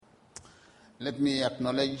Let me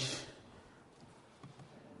acknowledge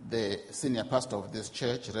the senior pastor of this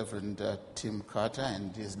church, Reverend Tim Carter,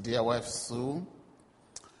 and his dear wife, Sue,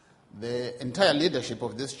 the entire leadership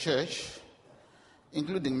of this church,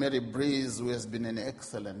 including Mary Breeze, who has been an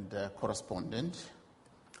excellent correspondent,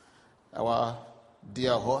 our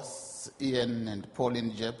dear hosts, Ian and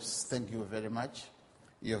Pauline Jeps, thank you very much.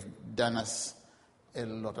 You have done us a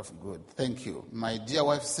lot of good. Thank you. My dear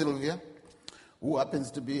wife, Sylvia, who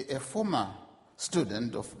happens to be a former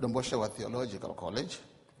student of Domboshawa Theological College,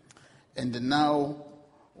 and now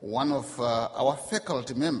one of our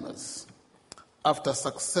faculty members after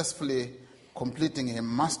successfully completing a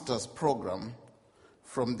master's program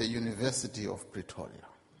from the University of Pretoria.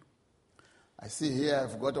 I see here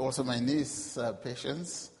I've got also my niece,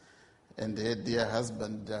 Patience, and her dear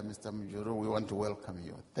husband, Mr. Mujuru. We want to welcome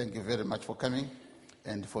you. Thank you very much for coming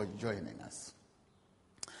and for joining us.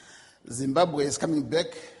 Zimbabwe is coming back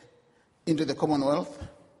into the Commonwealth.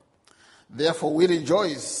 Therefore, we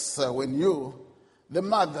rejoice when you, the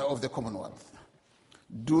mother of the Commonwealth,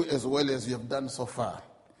 do as well as you have done so far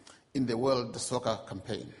in the World Soccer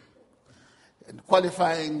Campaign, and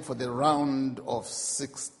qualifying for the round of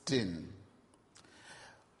 16.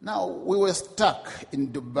 Now, we were stuck in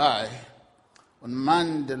Dubai on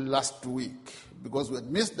Monday last week because we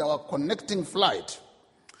had missed our connecting flight.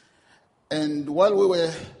 And while we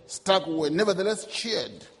were stuck, we were nevertheless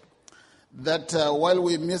cheered that while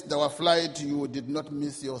we missed our flight, you did not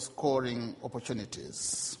miss your scoring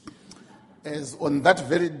opportunities. As on that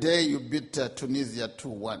very day, you beat Tunisia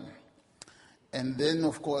 2-1. And then,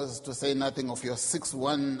 of course, to say nothing of your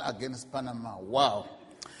 6-1 against Panama. Wow.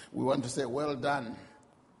 We want to say well done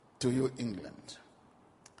to you, England.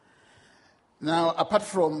 Now, apart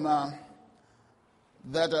from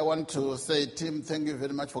that, I want to say, Tim, thank you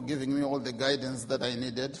very much for giving me all the guidance that I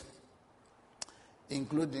needed,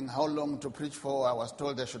 including how long to preach for. I was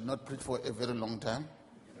told I should not preach for a very long time.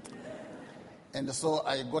 And so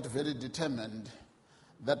I got very determined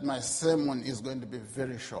that my sermon is going to be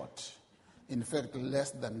very short. In fact,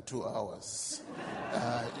 less than 2 hours.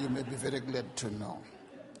 You may be very glad to know.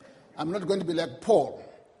 I'm not going to be like Paul.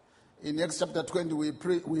 In Acts chapter 20,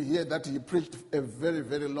 we hear that he preached a very,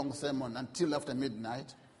 very long sermon until after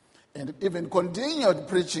midnight, and even continued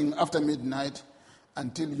preaching after midnight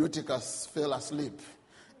until Eutychus fell asleep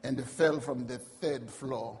and fell from the 3rd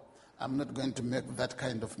floor. I'm not going to make that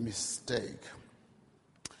kind of mistake.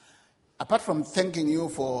 Apart from thanking you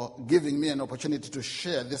for giving me an opportunity to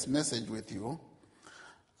share this message with you,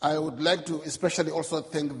 I would like to especially also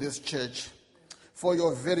thank this church for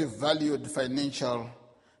your very valued financial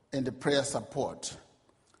and prayer support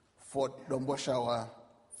for Domboshawa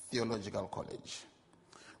Theological College.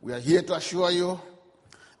 We are here to assure you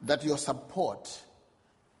that your support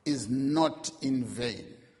is not in vain.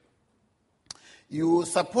 You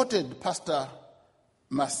supported Pastor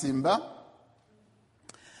Masimba,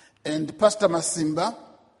 and Pastor Masimba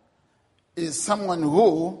is someone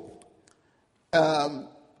who,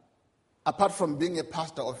 apart from being a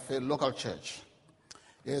pastor of a local church,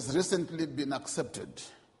 has recently been accepted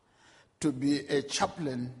to be a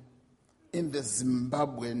chaplain in the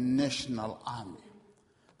Zimbabwe National Army.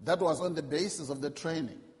 That was on the basis of the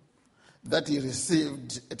training that he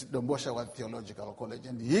received at Domboshawa Theological College.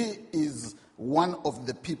 And he is one of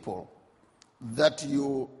the people that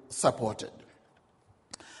you supported.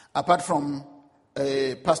 Apart from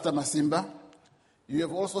Pastor Masimba, you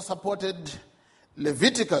have also supported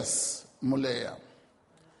Leviticus Muleya.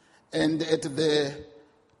 And at the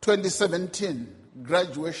 2017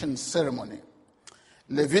 graduation ceremony,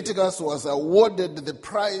 Leviticus was awarded the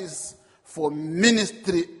prize for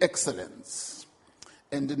ministry excellence.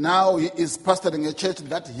 And now he is pastoring a church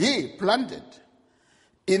that he planted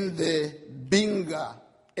in the Binga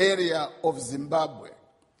area of Zimbabwe.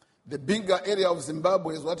 The Binga area of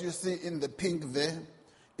Zimbabwe is what you see in the pink there.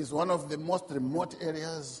 Is one of the most remote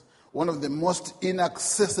areas, one of the most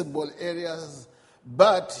inaccessible areas,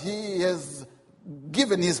 but he has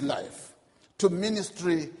given his life to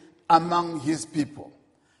ministry among his people.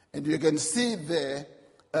 And you can see there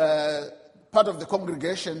part of the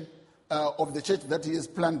congregation of the church that he is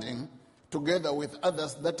planting, together with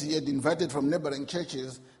others that he had invited from neighboring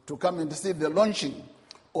churches to come and see the launching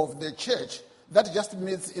of the church. That just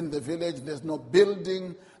meets in the village. There's no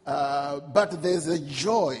building, but there's a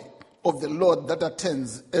joy of the Lord that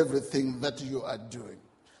attends everything that you are doing.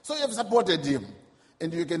 So you have supported him,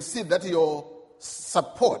 and you can see that your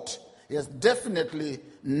support has definitely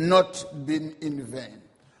not been in vain.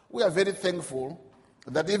 We are very thankful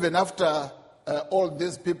that even after all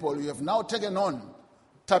these people, you have now taken on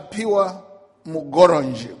Tapiwa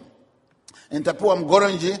Mugoronji. And Tapiwa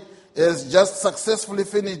Mugoronji has just successfully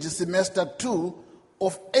finished semester 2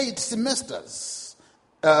 of 8 semesters.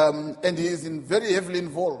 And he is very heavily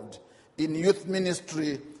involved in youth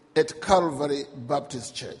ministry at Calvary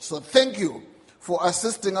Baptist Church. So thank you for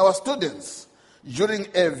assisting our students during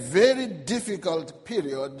a very difficult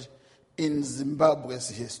period in Zimbabwe's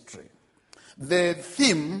history. The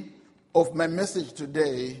theme of my message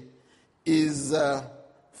today is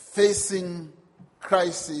facing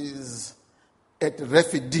crises at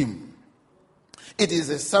Rephidim. It is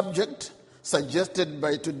a subject suggested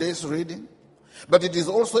by today's reading, but it is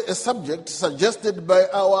also a subject suggested by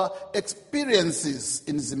our experiences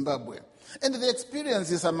in Zimbabwe. And the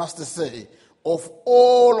experiences, I must say, of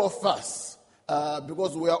all of us,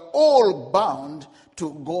 because we are all bound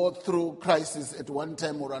to go through crisis at one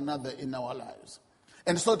time or another in our lives.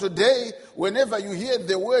 And so today, whenever you hear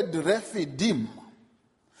the word Rephidim,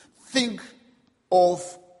 think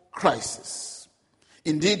of crisis.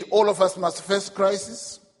 Indeed, all of us must face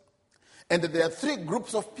crisis. And there are 3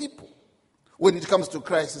 groups of people when it comes to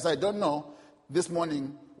crisis. I don't know this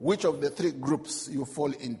morning which of the 3 groups you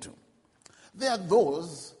fall into. There are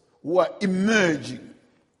those who are emerging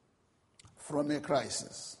from a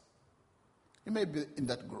crisis. You may be in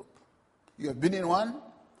that group. You have been in one,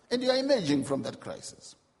 and you are emerging from that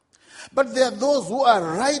crisis. But there are those who are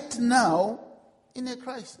right now in a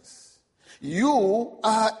crisis. You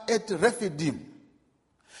are at Rephidim,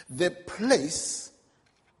 the place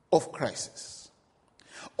of crisis.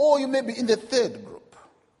 Or you may be in the 3rd group,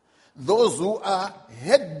 those who are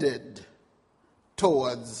headed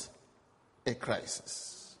towards a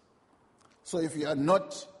crisis. So if you are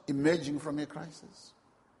not emerging from a crisis,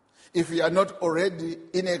 if you are not already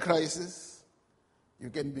in a crisis, you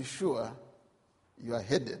can be sure you are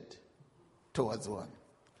headed towards one.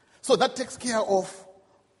 So that takes care of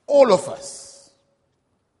all of us.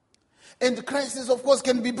 And crisis, of course,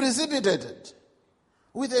 can be precipitated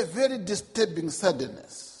with a very disturbing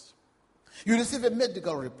suddenness. You receive a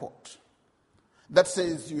medical report that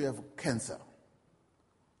says you have cancer.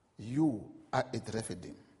 You are at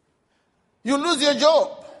Rephidim. You lose your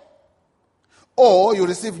job. Or you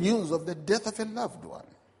receive news of the death of a loved one.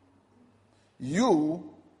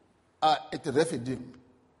 You are at Rephidim.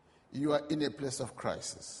 You are in a place of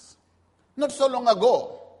crisis. Not so long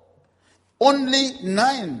ago, only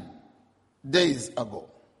 9 days ago,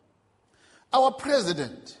 our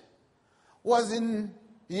president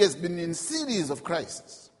he has been in series of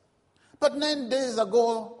crises. But 9 days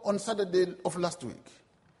ago, on Saturday of last week,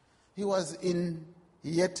 he was in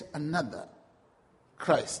yet another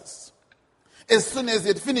crisis. As soon as he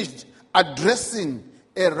had finished addressing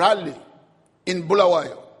a rally in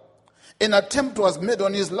Bulawayo, an attempt was made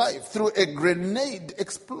on his life through a grenade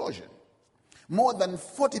explosion. More than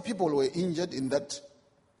 40 people were injured in that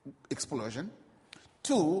explosion.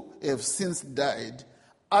 2 have since died.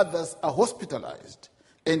 Others are hospitalized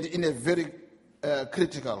and in a very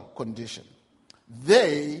critical condition.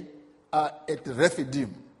 They are at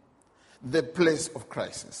Rephidim, the place of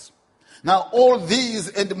crisis. Now, all these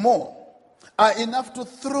and more are enough to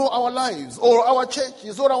throw our lives or our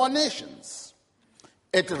churches or our nations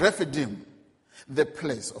at Rephidim, the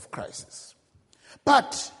place of crisis.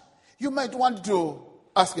 But you might want to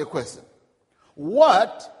ask a question.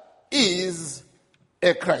 What is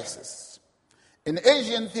a crisis? An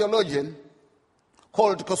Asian theologian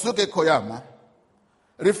called Kosuke Koyama,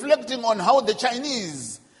 reflecting on how the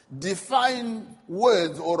Chinese define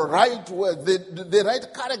words or write words, they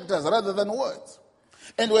write characters rather than words.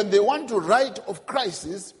 And when they want to write of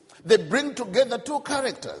crisis, they bring together 2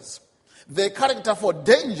 characters. The character for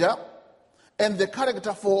danger and the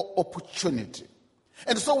character for opportunity.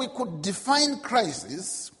 And so we could define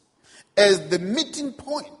crisis as the meeting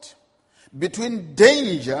point between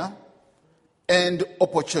danger and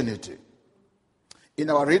opportunity. In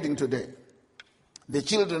our reading today, the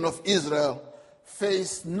children of Israel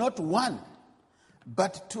face not 1,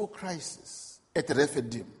 but 2 crises at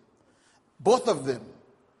Rephidim. Both of them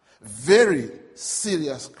very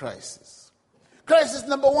serious crisis. Crisis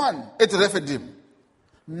number 1 at Rephidim: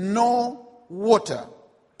 no water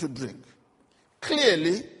to drink.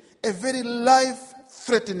 Clearly, a very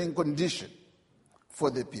life-threatening condition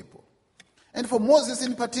for the people. And for Moses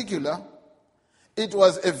in particular, it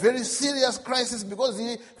was a very serious crisis because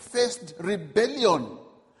he faced rebellion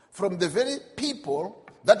from the very people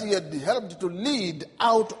that he had helped to lead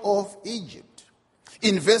out of Egypt.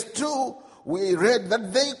 In verse 2, we read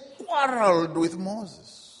that they quarreled with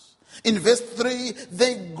Moses. In verse 3,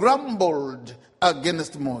 they grumbled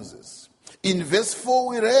against Moses. In verse 4,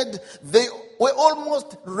 we read they were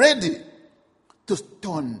almost ready to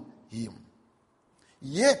stone him.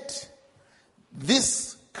 Yet,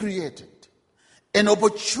 this created an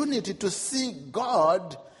opportunity to see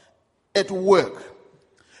God at work,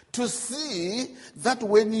 to see that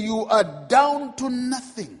when you are down to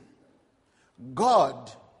nothing,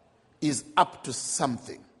 God is up to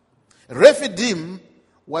something. Rephidim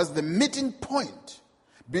was the meeting point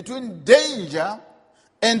between danger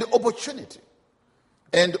and opportunity.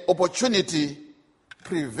 And opportunity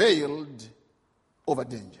prevailed over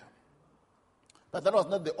danger. But that was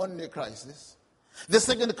not the only crisis. The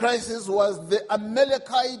second crisis was the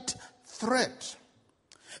Amalekite threat.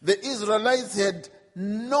 The Israelites had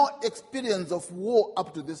no experience of war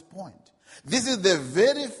up to this point. This is the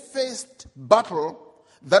very first battle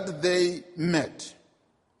that they met.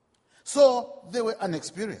 So they were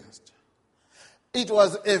unexperienced. It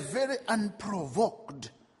was a very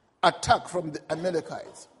unprovoked attack from the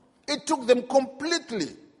Amalekites. It took them completely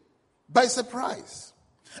by surprise.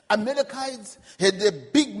 Amalekites had a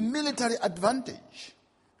big military advantage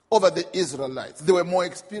over the Israelites. They were more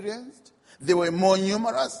experienced, they were more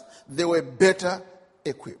numerous, they were better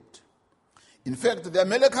equipped. In fact, the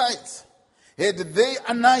Amalekites, had they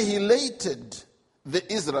annihilated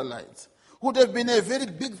the Israelites, would have been a very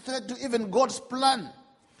big threat to even God's plan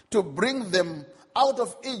to bring them out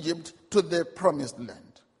of Egypt to the promised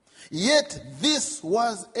land. Yet this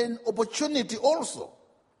was an opportunity also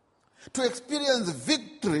to experience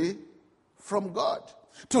victory from God,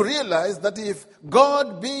 to realize that if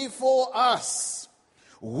God be for us,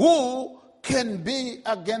 who can be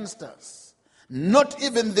against us? Not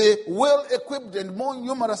even the well-equipped and more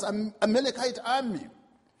numerous Amalekite army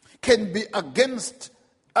can be against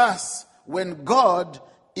us when God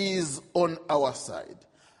is on our side.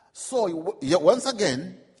 So once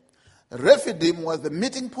again, Rephidim was the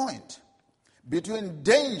meeting point between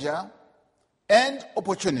danger and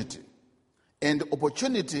opportunity. And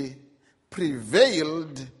opportunity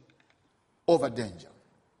prevailed over danger.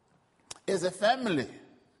 As a family,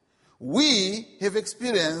 we have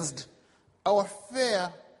experienced our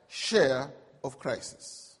fair share of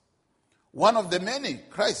crisis. One of the many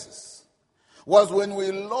crises was when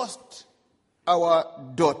we lost our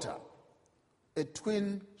daughter, a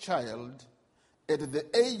twin child, at the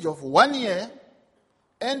age of 1 year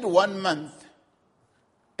and 1 month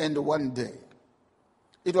and 1 day.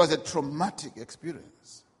 It was a traumatic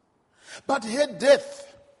experience. But her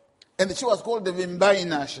death, and she was called the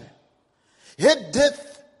Vimbainashe, her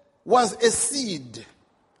death was a seed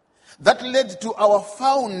that led to our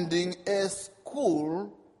founding a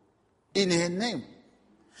school in her name.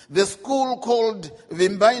 The school called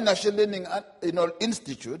Vimbainashe Learning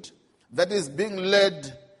Institute, that is being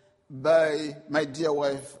led by my dear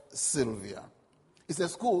wife, Sylvia. It's a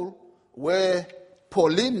school where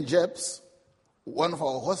Pauline Jeps, one of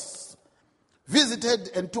our hosts, visited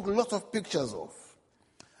and took lots of pictures of.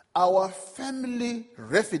 Our family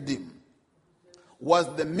Rephidim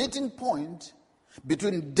was the meeting point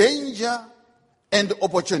between danger and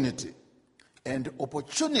opportunity. And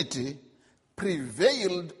opportunity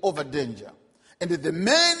prevailed over danger. And the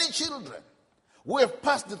many children who have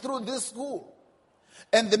passed through this school,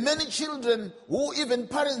 and the many children who even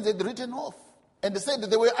parents had written off and said that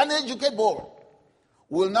they were uneducable,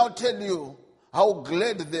 will now tell you how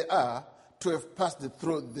glad they are to have passed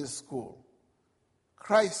through this school.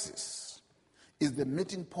 Crisis is the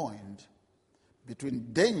meeting point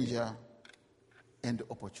between danger and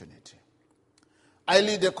opportunity. I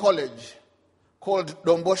lead a college called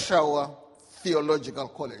Domboshawa Theological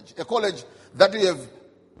College, a college that we have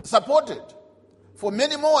supported for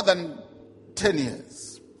many more than 10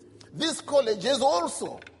 years. This college has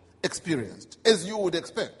also experienced, as you would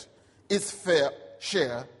expect, its fair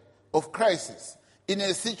share of crisis in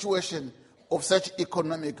a situation of such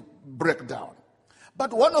economic breakdown.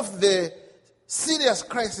 But one of the serious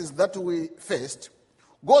crises that we faced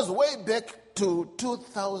goes way back to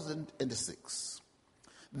 2006.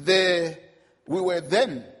 We were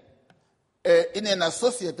then in an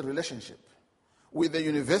associate relationship with the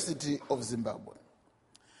University of Zimbabwe.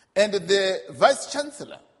 And the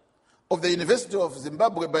Vice-Chancellor of the University of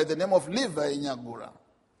Zimbabwe, by the name of Levi Nyagura,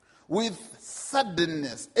 with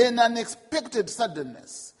suddenness, an unexpected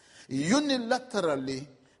suddenness, unilaterally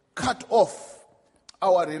cut off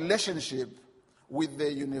our relationship with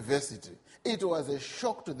the university. It was a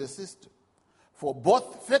shock to the system for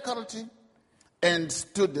both faculty and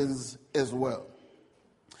students as well.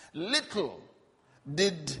 Little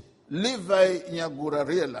did Levi Nyagura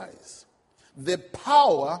realize the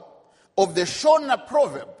power of the Shona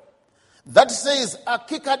proverb that says,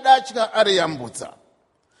 "Akikadachka ariyambutsa."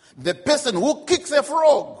 The person who kicks a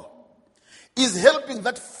frog is helping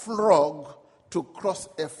that frog to cross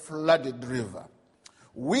a flooded river.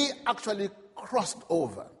 We actually crossed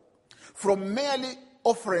over from merely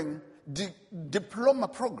offering diploma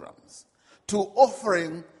programs to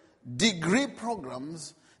offering degree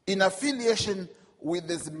programs in affiliation with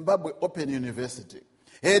the Zimbabwe Open University.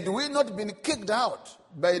 Had we not been kicked out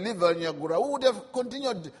by Liva Nyagura, we would have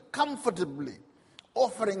continued comfortably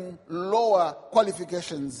offering lower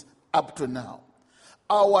qualifications up to now.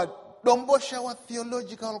 Our Domboshawa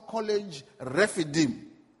Theological College Refidim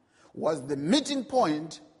was the meeting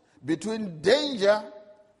point between danger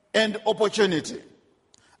and opportunity.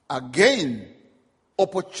 Again,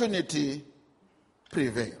 opportunity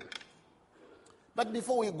prevailed. But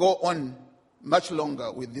before we go on much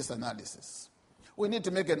longer with this analysis, we need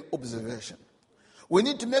to make an observation. We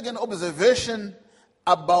need to make an observation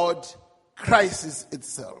about crisis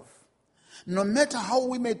itself. No matter how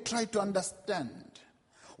we may try to understand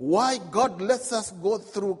why God lets us go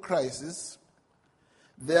through crisis,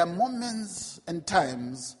 there are moments and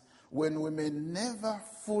times when we may never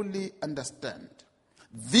fully understand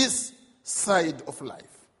this side of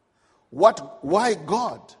life. Why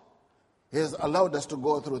God has allowed us to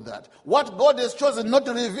go through that. What God has chosen not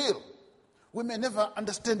to reveal. We may never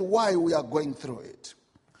understand why we are going through it.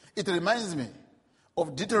 It reminds me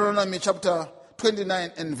of Deuteronomy chapter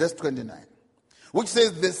 29 and verse 29, which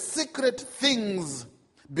says, the secret things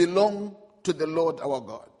belong to the Lord our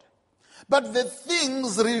God, but the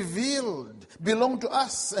things revealed belong to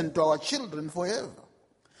us and to our children forever,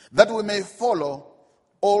 that we may follow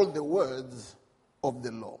all the words of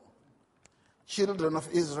the law. Children of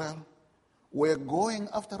Israel were going,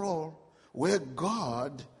 after all, where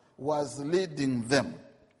God was leading them.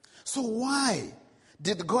 So why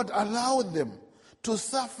did God allow them to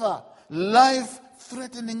suffer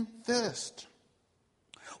life-threatening thirst?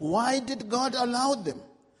 Why did God allow them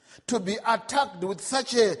to be attacked with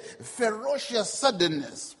such a ferocious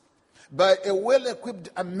suddenness by a well-equipped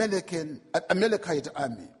Amalekite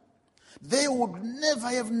army? They would never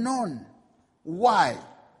have known why,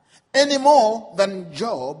 any more than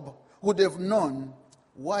Job would have known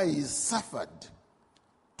why he suffered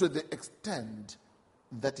to the extent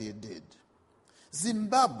that he did.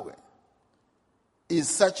 Zimbabwe is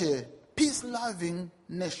such a peace-loving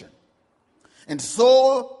nation, and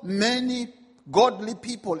so many godly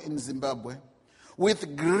people in Zimbabwe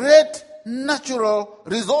with great natural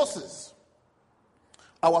resources.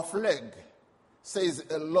 Our flag says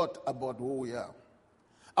a lot about who we are.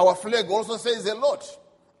 Our flag also says a lot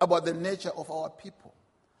about the nature of our people.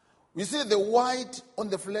 We see the white on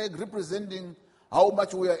the flag representing how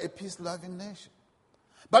much we are a peace-loving nation.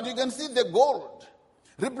 But you can see the gold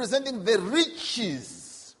representing the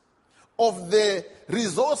riches of the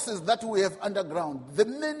resources that we have underground, the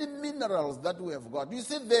many minerals that we have got. You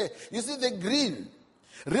see the green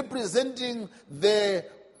representing the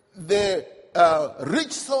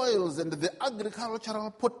rich soils and the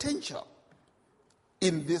agricultural potential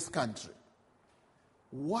in this country.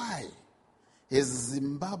 Why has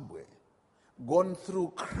Zimbabwe gone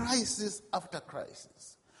through crisis after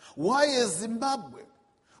crisis? Why has Zimbabwe,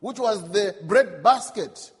 which was the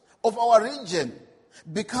breadbasket of our region,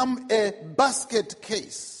 become a basket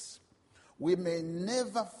case? We may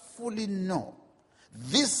never fully know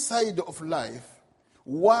this side of life,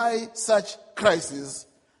 why such crises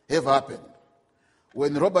have happened.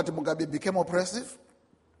 When Robert Mugabe became oppressive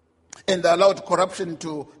and allowed corruption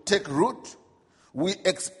to take root, we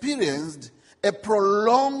experienced a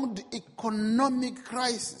prolonged economic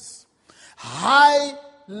crisis, high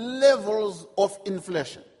levels of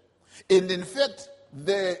inflation. And in fact,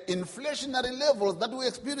 the inflationary levels that we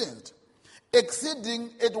experienced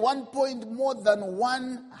exceeding at one point more than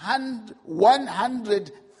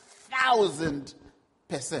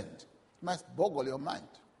 100,000%. Must boggle your mind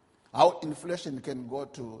how inflation can go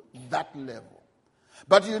to that level.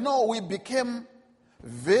 But we became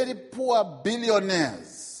very poor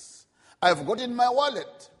billionaires. I've got in my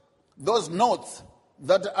wallet those notes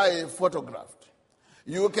that I photographed.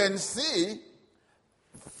 You can see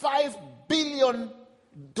 $5 billion.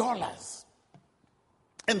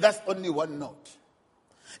 And that's only one note.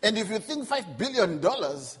 And if you think $5 billion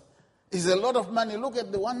is a lot of money, look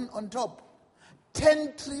at the one on top.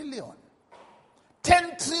 10 trillion.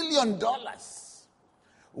 $10 trillion.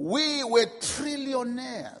 We were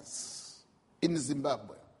trillionaires in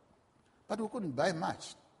Zimbabwe. But we couldn't buy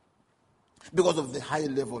much because of the high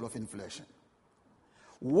level of inflation.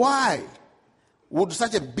 Why would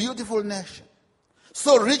such a beautiful nation,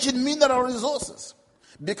 so rich in mineral resources,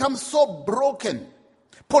 become so broken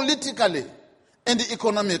politically and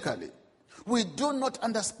economically? We do not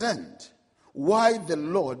understand why the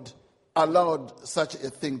Lord allowed such a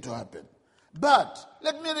thing to happen. But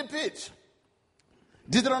let me repeat,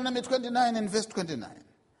 Deuteronomy 29 and verse 29.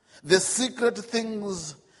 The secret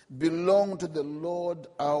things belong to the Lord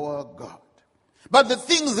our God. But the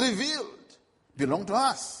things revealed belong to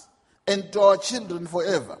us and to our children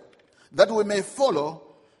forever, that we may follow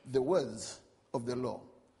the words of the law.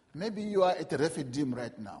 Maybe you are at a refugeum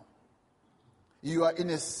right now. You are in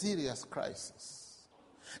a serious crisis.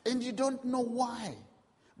 And you don't know why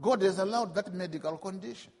God has allowed that medical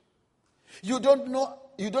condition. You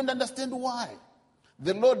don't understand why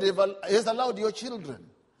the Lord has allowed your children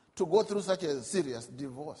to go through such a serious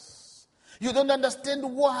divorce. You don't understand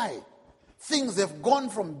why things have gone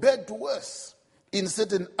from bad to worse in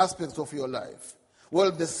certain aspects of your life.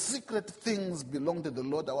 Well, the secret things belong to the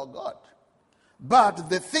Lord our God. But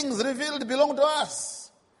the things revealed belong to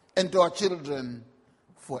us and to our children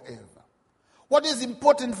forever. What is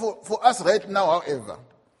important for us right now, however,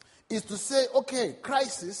 is to say, okay,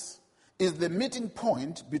 crisis is the meeting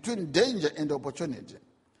point between danger and opportunity.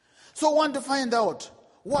 So I want to find out,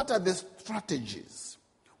 what are the strategies?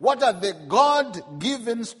 What are the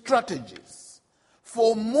God-given strategies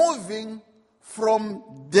for moving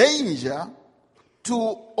from danger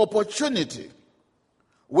to opportunity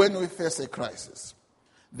when we face a crisis?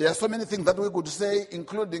 There are so many things that we could say,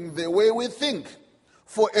 including the way we think.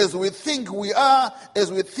 For as we think we are,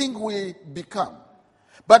 as we think we become.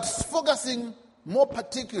 But focusing more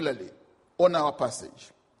particularly on our passage,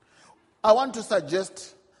 I want to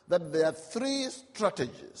suggest that there are 3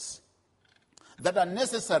 strategies that are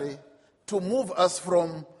necessary to move us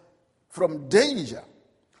from danger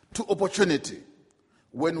to opportunity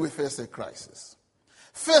when we face a crisis.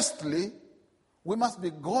 Firstly, we must be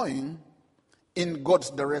going in God's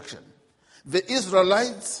direction. The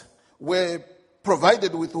Israelites were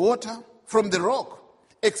provided with water from the rock,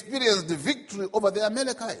 experienced victory over the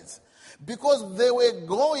Amalekites. Because they were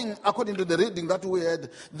going, according to the reading that we had,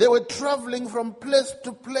 they were traveling from place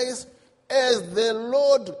to place as the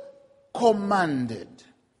Lord commanded.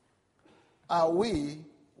 Are we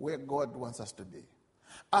where God wants us to be?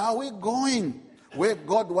 Are we going where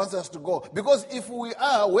God wants us to go? Because if we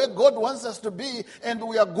are where God wants us to be and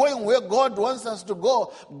we are going where God wants us to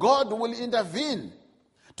go, God will intervene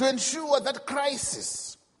to ensure that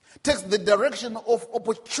crisis takes the direction of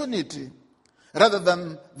opportunity rather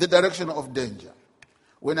than the direction of danger.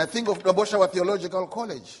 When I think of Doboshawa Theological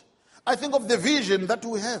College, I think of the vision that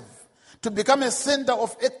we have to become a center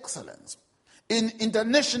of excellence in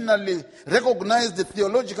internationally recognized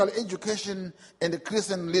theological education and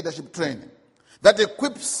Christian leadership training that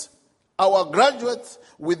equips our graduates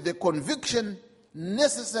with the conviction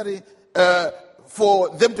necessary for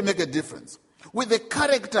them to make a difference, with the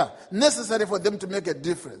character necessary for them to make a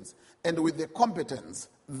difference, and with the competence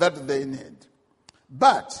that they need.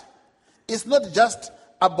 But it's not just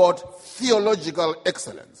about theological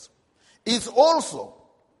excellence. It's also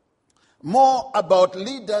more about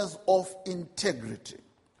leaders of integrity.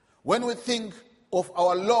 When we think of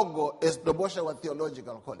our logo as Doboshawa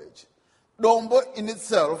Theological College, Dombo in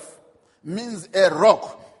itself means a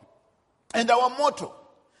rock. And our motto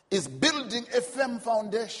is building a firm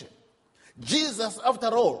foundation. Jesus, after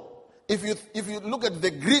all, if you look at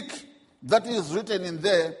the Greek that is written in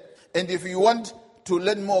there, and if you want to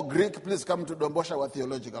learn more Greek, please come to Doboshawa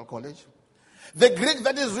Theological College. The Greek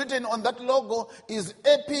that is written on that logo is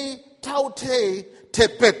epi taute te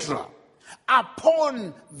Petra,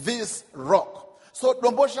 upon this rock. So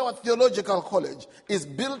Doboshawa Theological College is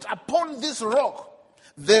built upon this rock,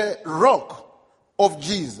 the rock of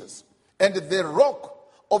Jesus, and the rock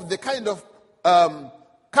of the kind of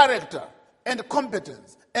character and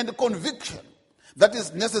competence and conviction that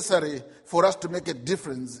is necessary for us to make a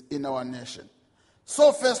difference in our nation.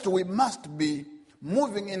 So first, we must be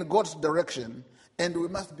moving in God's direction, and we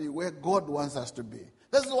must be where God wants us to be.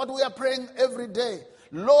 This is what we are praying every day.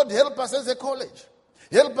 Lord, help us as a college.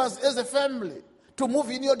 Help us as a family to move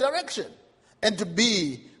in your direction and to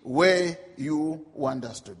be where you want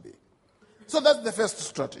us to be. So that's the first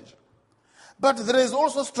strategy. But there is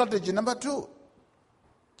also strategy number 2.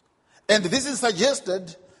 And this is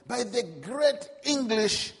suggested by the great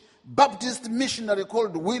English Baptist missionary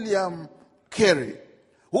called William Carey,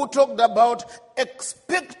 who talked about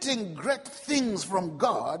expecting great things from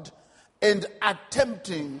God and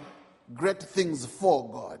attempting great things for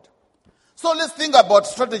God. So let's think about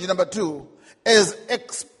strategy number 2 as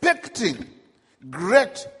expecting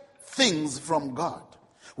great things from God.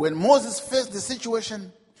 When Moses faced the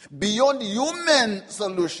situation beyond human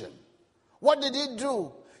solution, what did he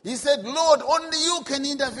do? He said, Lord, only you can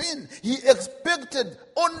intervene. He expected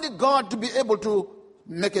only God to be able to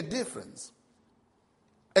make a difference.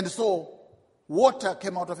 And so water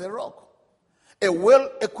came out of a rock. a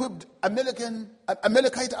well-equipped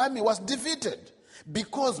Amalekite army was defeated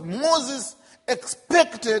because Moses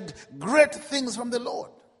expected great things from the Lord.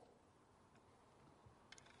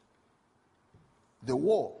 The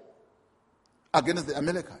war against the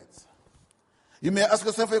Amalekites. You may ask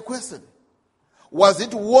yourself a question. Was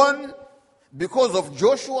it won because of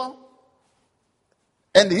Joshua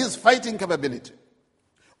and his fighting capability?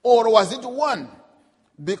 Or was it won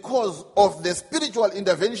because of the spiritual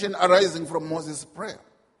intervention arising from Moses' prayer?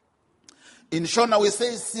 In Shona we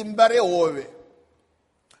say, Simbare ove,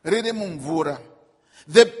 riri mumvura.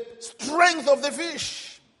 The strength of the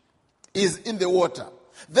fish is in the water.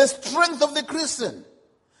 The strength of the Christian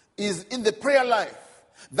is in the prayer life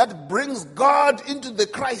that brings God into the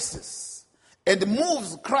crisis and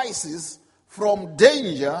moves crisis from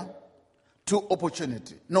danger to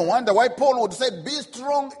opportunity. No wonder why Paul would say, be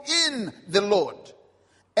strong in the Lord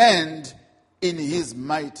and in his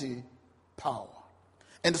mighty power.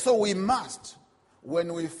 And so we must,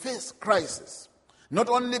 when we face crisis, not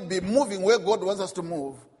only be moving where God wants us to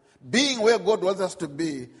move, being where God wants us to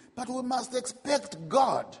be, but we must expect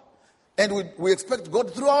God. And we expect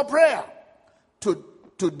God through our prayer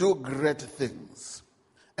to do great things.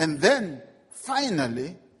 And then,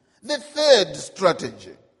 finally, the third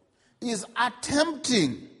strategy is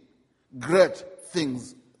attempting great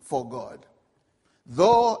things for God.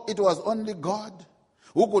 Though it was only God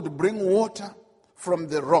who could bring water from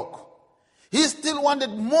the rock, he still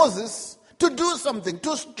wanted Moses to do something,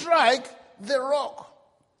 to strike the rock.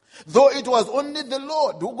 Though it was only the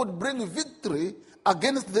Lord who could bring victory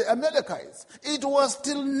against the Amalekites, it was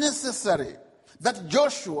still necessary that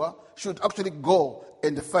Joshua should actually go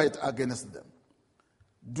and fight against them.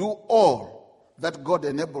 Do all that God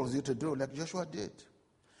enables you to do, like Joshua did.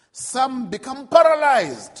 Some become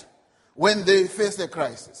paralyzed when they face a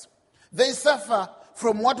crisis. They suffer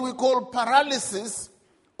from what we call paralysis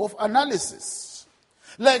of analysis.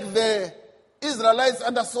 Like the Israelites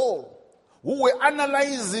under Saul, who were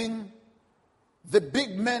analyzing the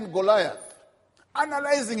big man Goliath,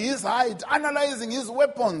 analyzing his height, analyzing his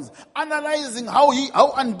weapons, analyzing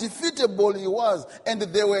how undefeatable he was, and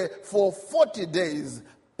they were for 40 days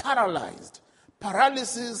paralyzed.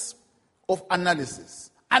 Paralysis of analysis.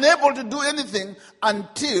 Unable to do anything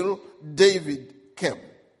until David came.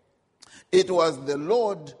 It was the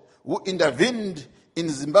Lord who intervened in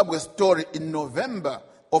Zimbabwe's story in November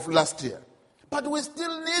of last year. But we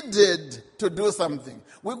still needed to do something.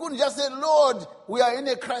 We couldn't just say, Lord, we are in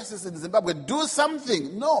a crisis in Zimbabwe. Do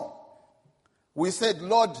something. No. We said,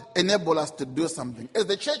 Lord, enable us to do something. As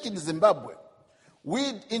the church in Zimbabwe, we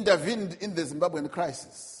intervened in the Zimbabwean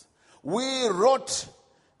crisis. We wrote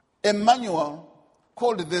a manual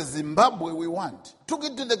called The Zimbabwe We Want. Took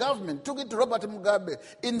it to the government, took it to Robert Mugabe,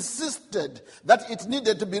 insisted that it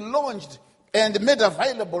needed to be launched and made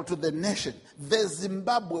available to the nation. The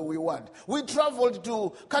Zimbabwe we want. We traveled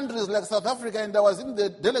to countries like South Africa, and I was in the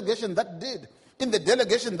delegation that did. In the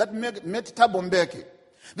delegation that met Thabo Mbeki.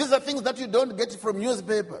 These are things that you don't get from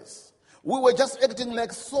newspapers. We were just acting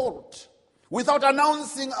like salt, without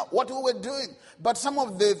announcing what we were doing. But some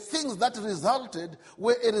of the things that resulted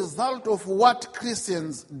were a result of what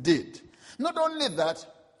Christians did. Not only that,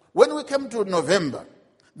 when we came to November,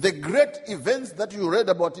 the great events that you read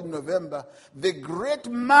about in November, the great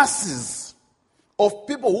masses of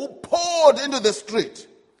people who poured into the street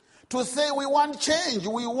to say we want change,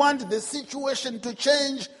 we want the situation to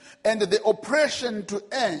change and the oppression to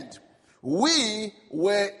end. We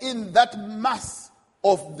were in that mass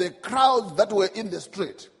of the crowds that were in the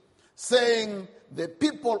street saying the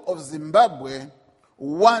people of Zimbabwe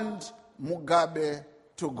want Mugabe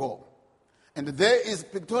to go. And there is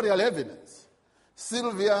pictorial evidence.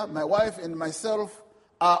 Sylvia, my wife, and myself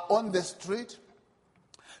are on the street.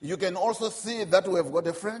 You can also see that we have got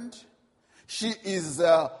a friend. She is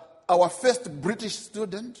our first British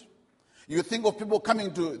student. You think of people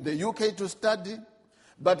coming to the UK to study,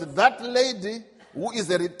 but that lady, who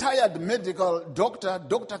is a retired medical doctor,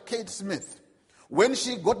 Dr. Kate Smith, when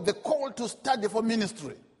she got the call to study for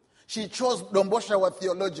ministry, she chose Domboshawa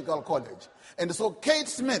Theological College. And so Kate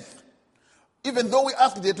Smith, even though we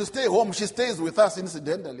asked her to stay home, she stays with us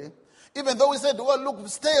incidentally. Even though we said, well, look,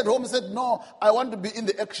 stay at home, she said, no, I want to be in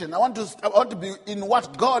the action. I want to be in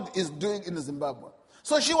what God is doing in Zimbabwe.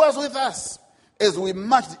 So she was with us as we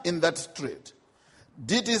marched in that street.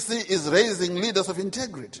 DTC is raising leaders of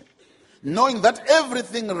integrity, knowing that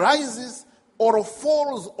everything rises or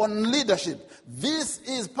falls on leadership. This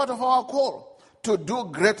is part of our call to do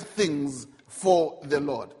great things for the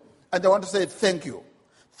Lord. And I want to say thank you.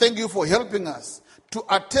 Thank you for helping us to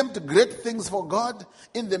attempt great things for God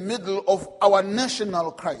in the middle of our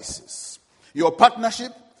national crisis. Your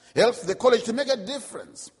partnership helps the college to make a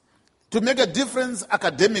difference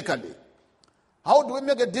academically. How do we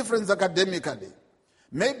make a difference academically?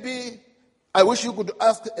 Maybe I wish you could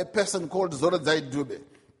ask a person called Zorodzai Dube.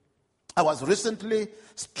 I was recently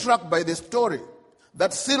struck by the story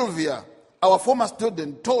that Sylvia, our former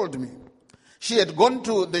student, told me. She had gone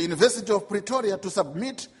to the University of Pretoria to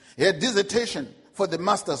submit her dissertation for the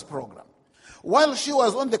master's program. While she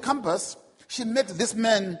was on the campus, she met this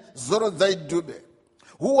man, Zorodzai Dube,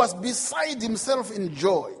 who was beside himself in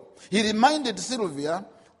joy. He reminded Sylvia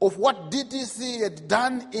of what DTC had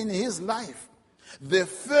done in his life. The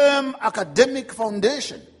firm academic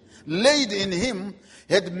foundation laid in him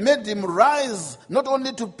had made him rise not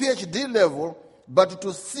only to PhD level, but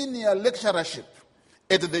to senior lecturership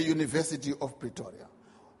at the University of Pretoria.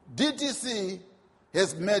 DTC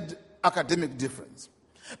has made academic difference.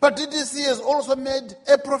 But DTC has also made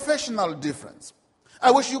a professional difference.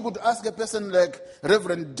 I wish you could ask a person like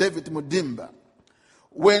Reverend David Mudimba.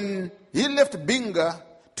 When he left Binga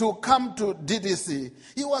to come to DTC,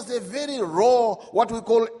 he was a very raw, what we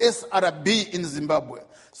call SRB in Zimbabwe.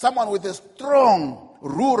 Someone with a strong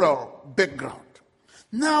rural background.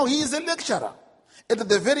 Now he is a lecturer at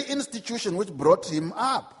the very institution which brought him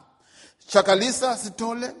up. Chakalisa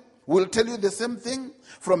Sitole will tell you the same thing.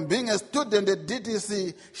 From being a student at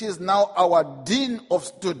DTC, she is now our Dean of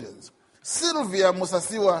Students. Sylvia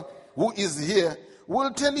Musasiwa, who is here,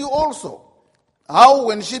 will tell you also how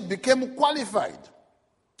when she became qualified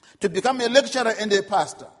to become a lecturer and a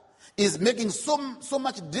pastor, is making so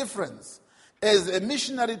much difference as a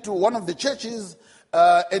missionary to one of the churches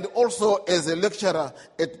and also as a lecturer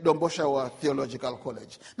at Domboshawa Theological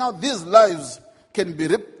College. Now, these lives can be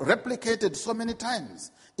replicated so many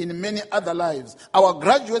times in many other lives. Our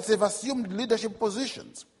graduates have assumed leadership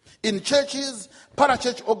positions in churches,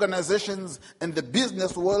 parachurch organizations, and the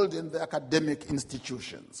business world and the academic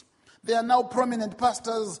institutions. They are now prominent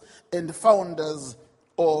pastors and founders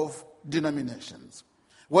of denominations.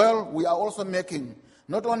 Well, we are also making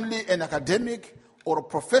not only an academic or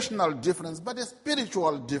professional difference, but a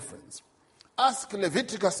spiritual difference. Ask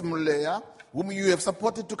Leviticus Muleya, whom you have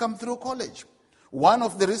supported to come through college, one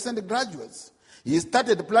of the recent graduates. He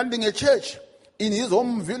started planting a church in his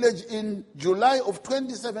home village in July of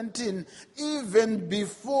 2017, even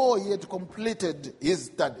before he had completed his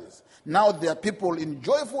studies. Now there are people in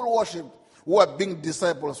joyful worship who are being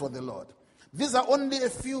disciples for the Lord. These are only a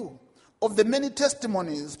few of the many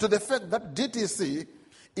testimonies to the fact that DTC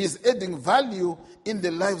is adding value in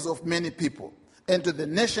the lives of many people and to the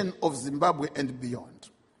nation of Zimbabwe and beyond.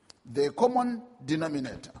 The common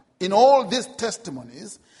denominator in all these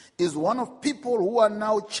testimonies is one of people who are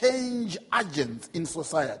now change agents in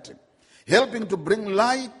society, helping to bring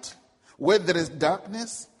light where there is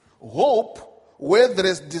darkness, hope where there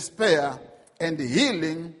is despair, and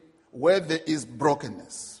healing where there is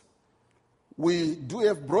brokenness. We do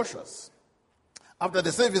have brochures. After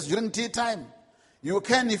the service, during tea time, you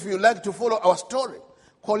can, if you like to follow our story,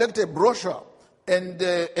 collect a brochure and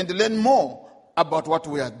learn more about what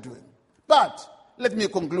we are doing. But let me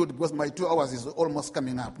conclude, because my 2 hours is almost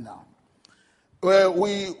coming up now.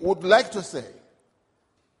 We would like to say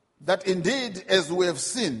that indeed, as we have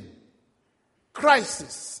seen,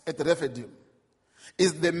 crisis at Rephidim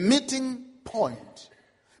is the meeting point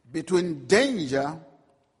between danger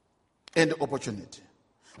and opportunity.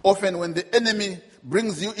 Often when the enemy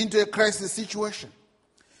brings you into a crisis situation,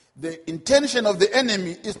 the intention of the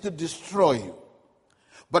enemy is to destroy you.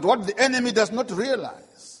 But what the enemy does not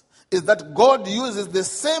realize is that God uses the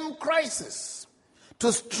same crisis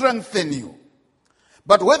to strengthen you.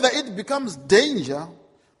 But whether it becomes danger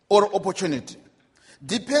or opportunity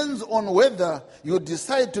depends on whether you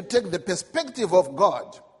decide to take the perspective of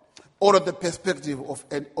God or the perspective of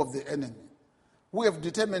the enemy. We have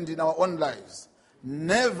determined in our own lives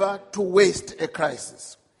never to waste a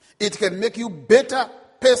crisis. It can make you a better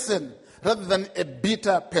person rather than a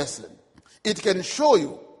bitter person. It can show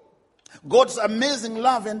you God's amazing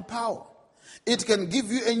love and power. It can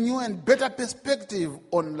give you a new and better perspective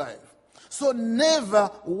on life. So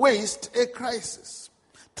never waste a crisis.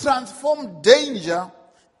 Transform danger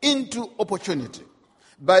into opportunity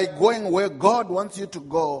by going where God wants you to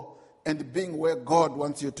go and being where God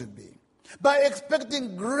wants you to be. By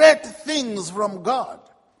expecting great things from God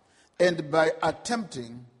and by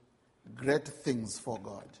attempting great things for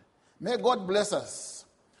God. May God bless us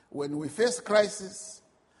when we face crisis,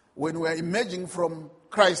 when we are emerging from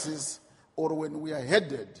crisis, or when we are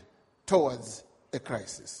headed towards a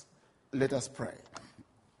crisis. Let us pray.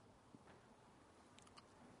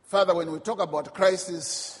 Father, when we talk about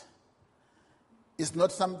crisis, it's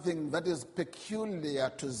not something that is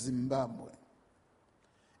peculiar to Zimbabwe.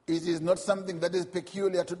 It is not something that is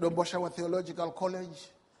peculiar to Domboshawa Theological College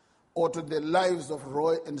or to the lives of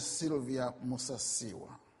Roy and Sylvia Musasiwa.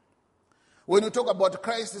 When we talk about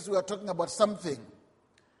crisis, we are talking about something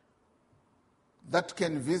that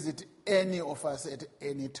can visit any of us at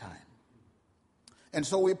any time. And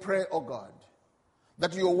so we pray, oh God,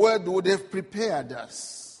 that your word would have prepared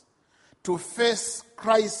us to face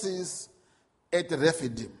crisis at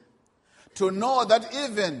Rephidim, to know that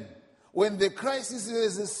even when the crisis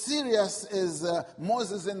is as serious as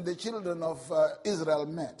Moses and the children of Israel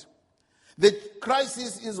met, the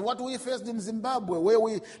crisis is what we faced in Zimbabwe, where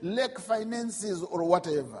we lack finances or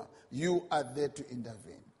whatever. You are there to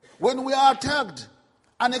intervene. When we are attacked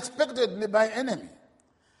unexpectedly by enemy,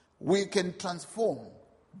 we can transform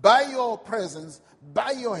by your presence,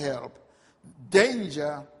 by your help,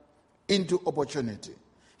 danger into opportunity.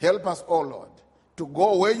 Help us, oh Lord, to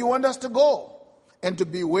go where you want us to go and to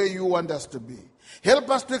be where you want us to be. Help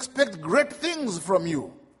us to expect great things from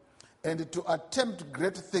you and to attempt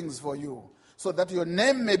great things for you, so that your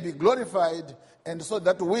name may be glorified and so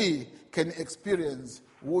that we can experience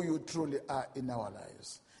who you truly are in our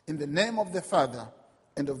lives. In the name of the Father,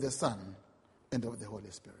 and of the Son, and of the Holy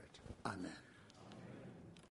Spirit. Amen.